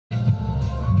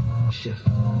Shift.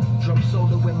 Drum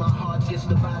solo when my heart gets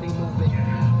the body moving.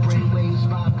 Brain waves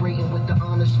vibrating with the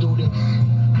honor students.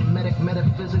 Hermetic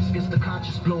metaphysics gets the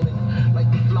conscious blooming. Like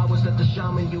the flowers that the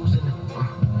shaman using.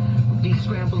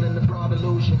 De-scrambling the broad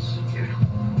illusions.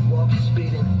 Warp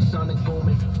speeding, sonic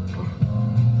booming.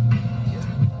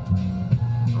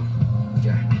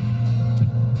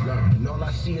 And all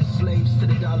I see is slaves to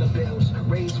the dollar bills.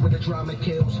 Raised where the drama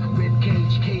kills. Rib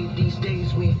cage, cave these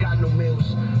days, we ain't got no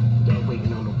mills. Y'all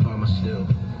waiting on Obama still.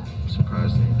 I'm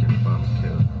surprised they ain't get Obama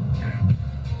killed.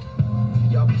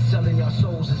 Y'all be selling your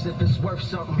souls as if it's worth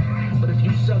something. But if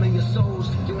you selling your souls,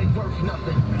 you ain't worth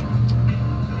nothing.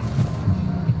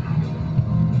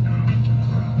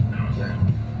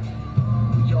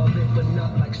 We all live for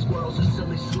nut like squirrels or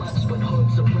silly sluts. But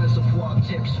hoods are reservoir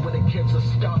tips where the kids are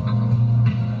stuck.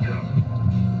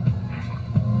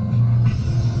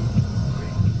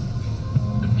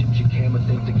 The future Cam, I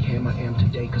think the Cam I am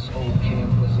today. Cause old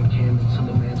Cam wasn't Cam until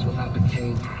the man's what I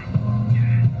became.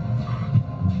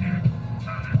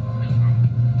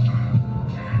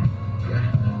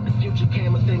 The future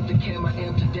Cam, I think the Cam I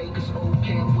am today. Cause old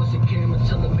Cam wasn't Cam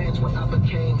until the man's what I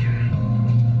became.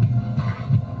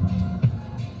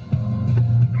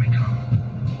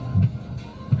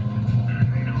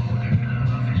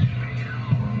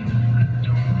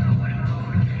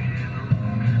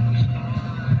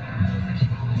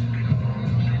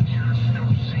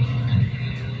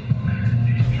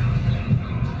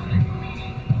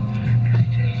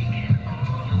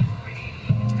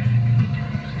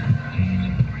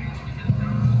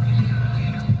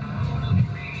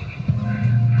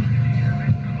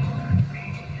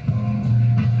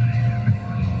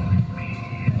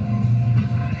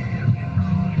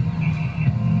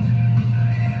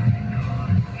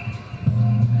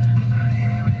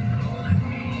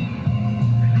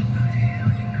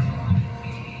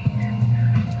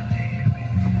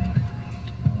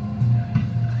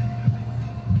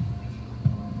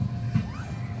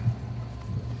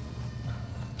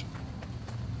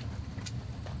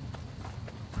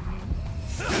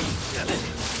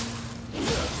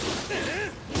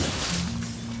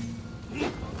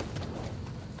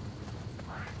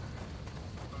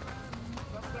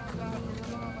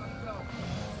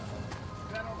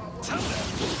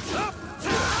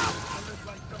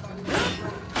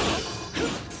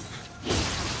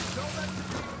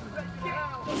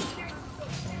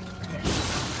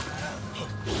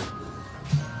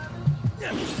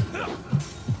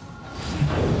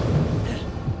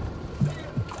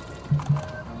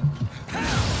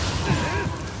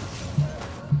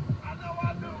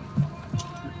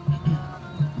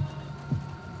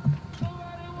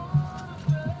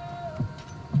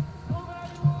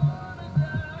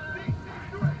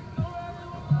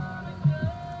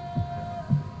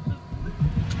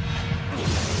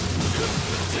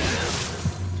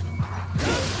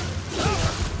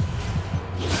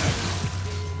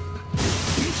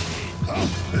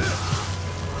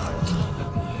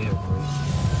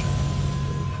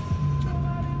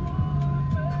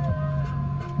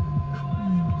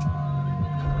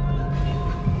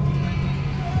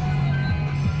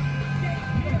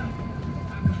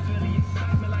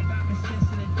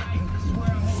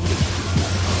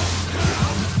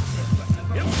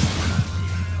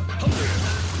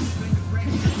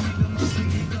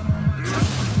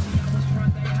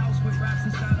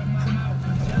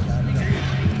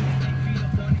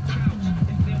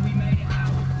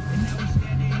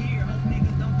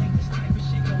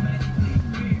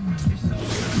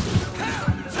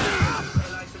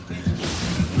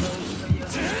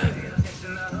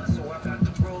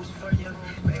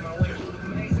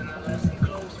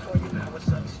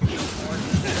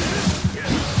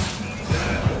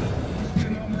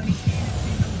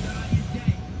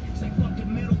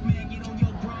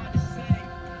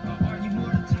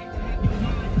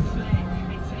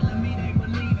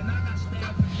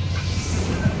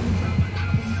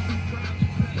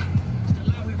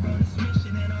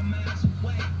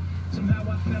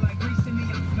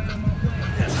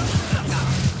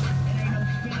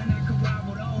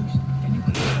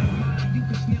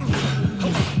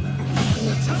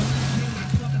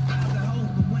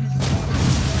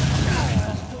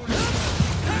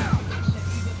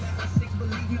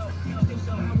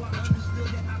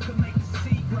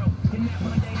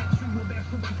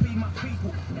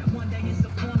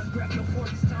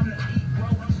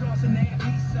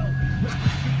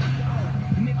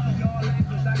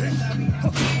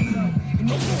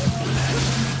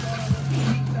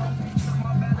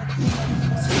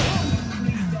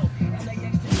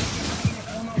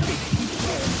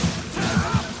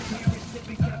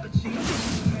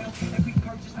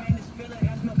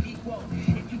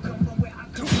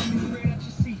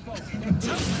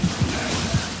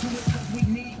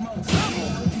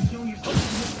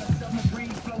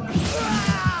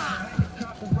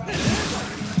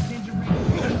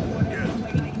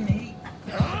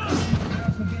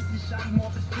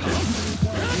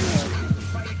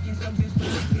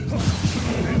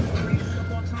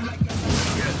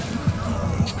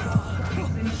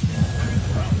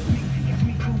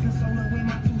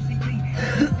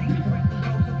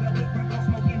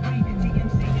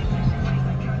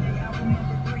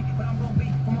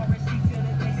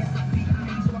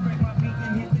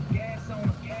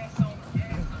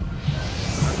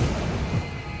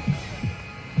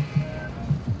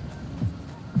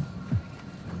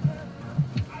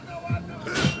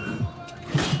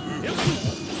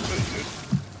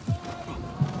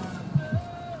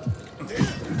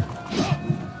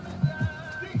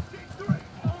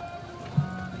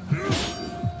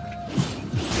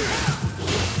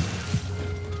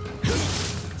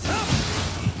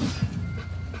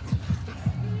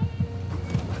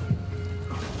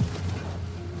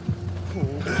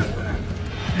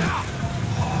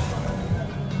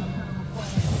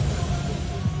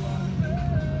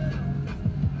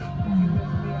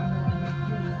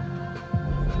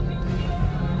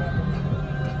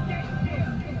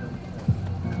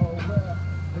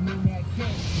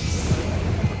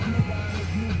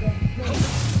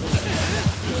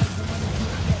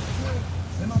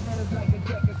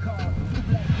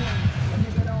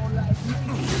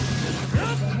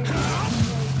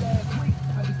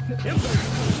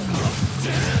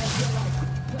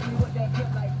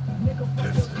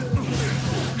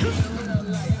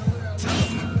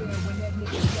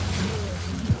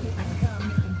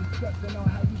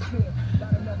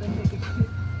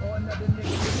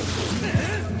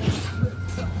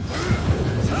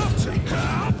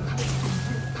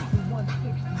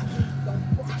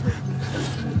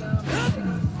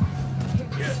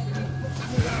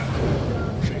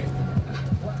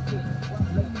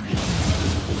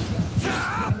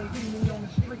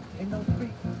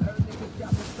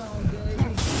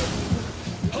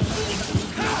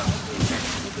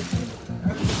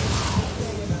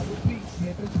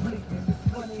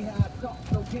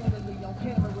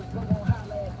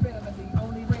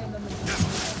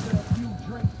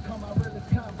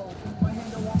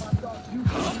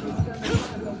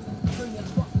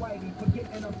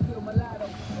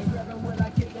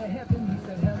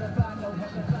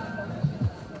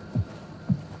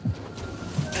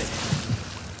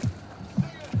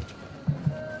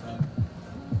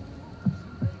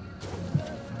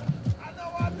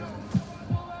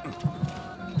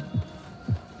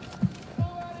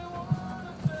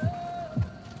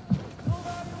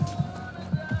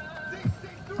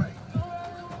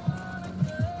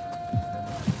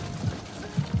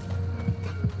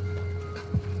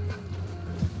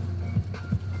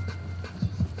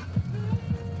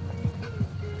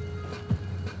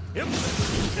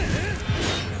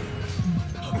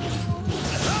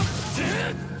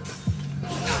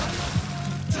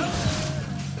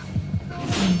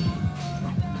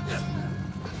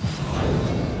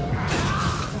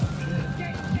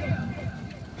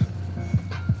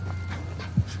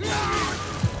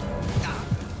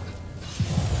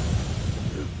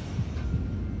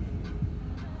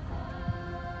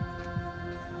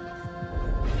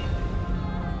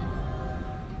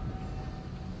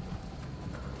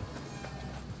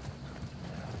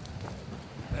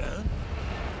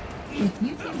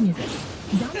 music.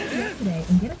 Download the app today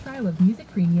and get a trial of Music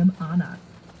Premium on us.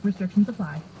 Restrictions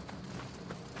apply.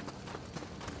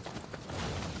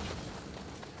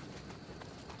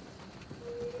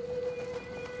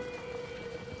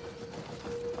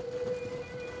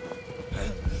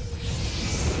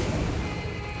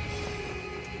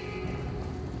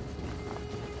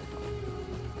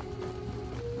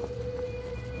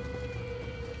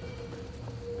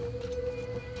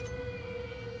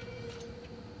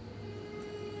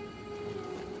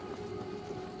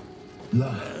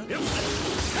 Love.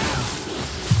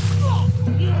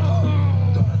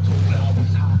 Thought I told you I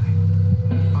was high.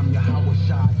 I'm your Howard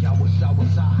Shah,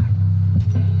 was I.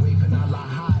 Waving Allah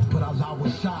high, but Allah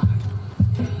was shy.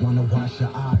 Wanna wash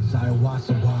your eyes, I was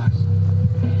wise.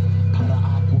 Para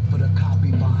aqua for the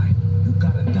copy vine. You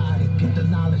gotta die to get the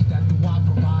knowledge that do I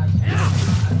provide.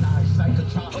 An eye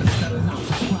psychotropic, better not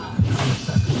prescribe. I'm a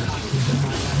second copy in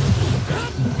my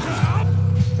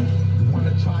you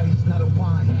wanna try, it's not a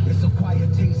wine. It's a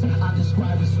quiet taste. I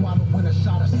describe it swallow when a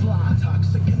shot of slime.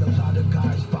 Toxic in a lot of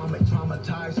guys. Vomit,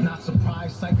 traumatized, not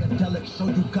surprised. Psychedelic, show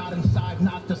you got inside,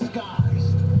 not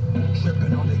disguised.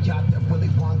 Tripping on the yacht that Willy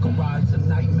Wonka rides. A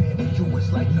nightmare to you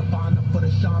is like Nirvana for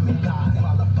the shaman guy.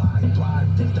 Qualified,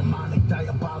 thrived in demonic,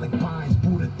 diabolic vines.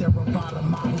 Buddha Theravada,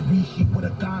 Maharishi with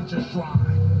a ganja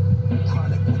shrine.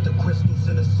 Chronic with the crystals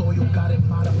in the soil, got it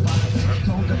modified.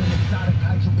 Stronger than exotic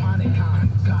hydroponic kind.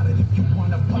 Got it if you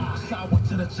wanna buy. Sour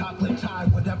to the chocolate tie,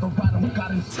 whatever I don't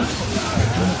got in stock.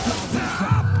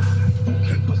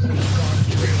 Keep us in the garden.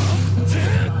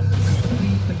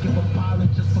 Please to give a pilot,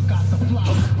 just forgot the fly.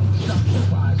 Shot the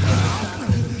rise.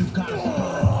 You gotta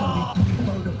spot 33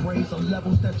 vertebrae on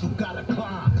levels that you gotta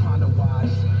climb. Kinda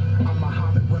wise. I'm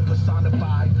Muhammad when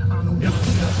personified. I know you're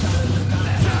outside of the guy.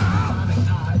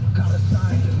 Gotta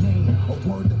sign the name. A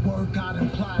word, the word God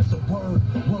implies a word.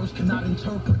 Words cannot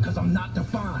interpret cause I'm not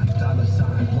defined. Dollar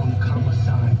sign, 1 comma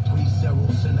sign, 3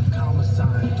 zeros in a comma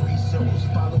sign. 3 zeros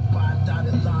followed by a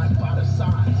dotted line by the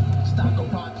signs. Stock a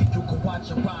rocket, you can watch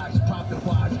it rise. Profit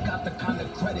wise, got the kind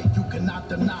of credit you cannot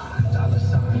deny. Dollar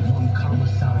sign, 1 comma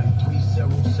sign, 3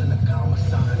 zeros in a comma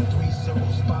sign. 3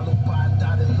 zeros followed by a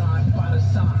dotted line by the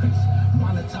signs.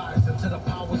 Monetize until the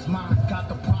power's mine. Got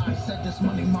the prize, said this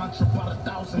money mantra about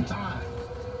 1,000 times.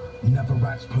 Never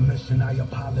asked permission, I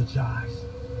apologize.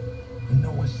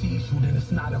 No one sees you, then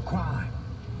it's not a crime.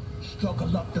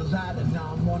 Struggle up the ladder,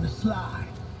 now I'm on the slide.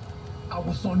 I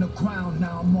was on the ground,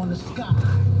 now I'm on the sky.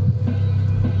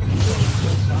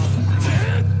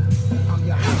 I'm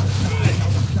your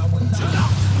house, I was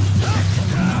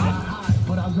high,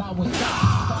 but Allah was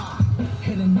high.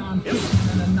 Hidden non-fiction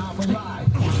and a novel ride.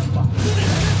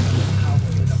 How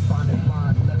did I find it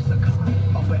rhyme? Lexicon,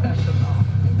 upper echelon,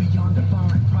 and beyond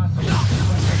divine process.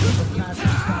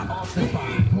 Off the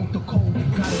vibe, broke the code, you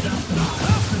got it out the mind.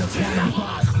 To the quantum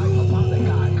vibe, hyperbolic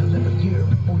guy could live a year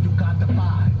before you got the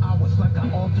vibe. I was like I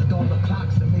altered all the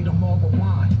clocks and made them all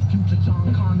rewind. Future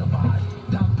John Connor vibe,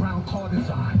 Doc Brown car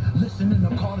design. Listening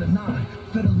to Carter 9,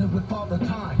 fiddling with Father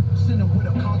Time. Sinning with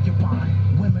a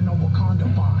concubine, women on Wakanda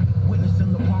fine.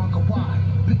 Witnessing LeBron Kawhi,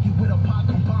 Biggie with a pot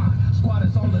combined.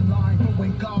 Squatters all in line for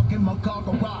when Gog and Magog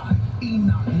arrive.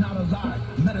 Enoch not alive,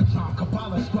 Metatron,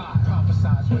 Kabbalah scribe.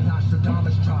 Prophesize when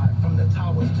Nostradamus tried. From the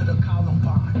towers to the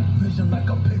Columbine. Vision like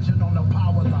a pigeon on the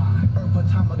power line. Urban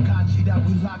Tamagotchi that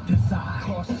we locked inside.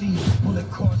 Cross seas, bullet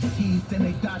cross teeth, then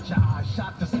they dot your eyes.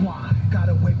 Shot the swine. Got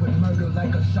away with murder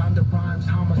like a gendarme.